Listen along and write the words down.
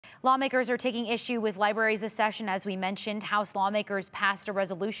Lawmakers are taking issue with libraries this session. As we mentioned, House lawmakers passed a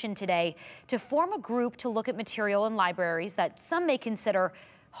resolution today to form a group to look at material in libraries that some may consider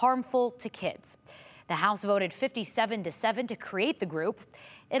harmful to kids. The House voted 57-7 to create the group.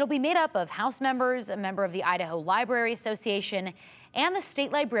 It'll be made up of House members, a member of the Idaho Library Association, and the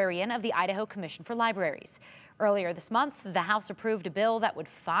state librarian of the Idaho Commission for Libraries. Earlier this month, the House approved a bill that would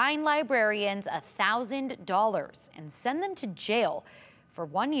fine librarians $1,000 and send them to jail for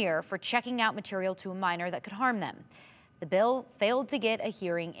 1 year for checking out material to a minor that could harm them. The bill failed to get a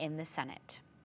hearing in the Senate.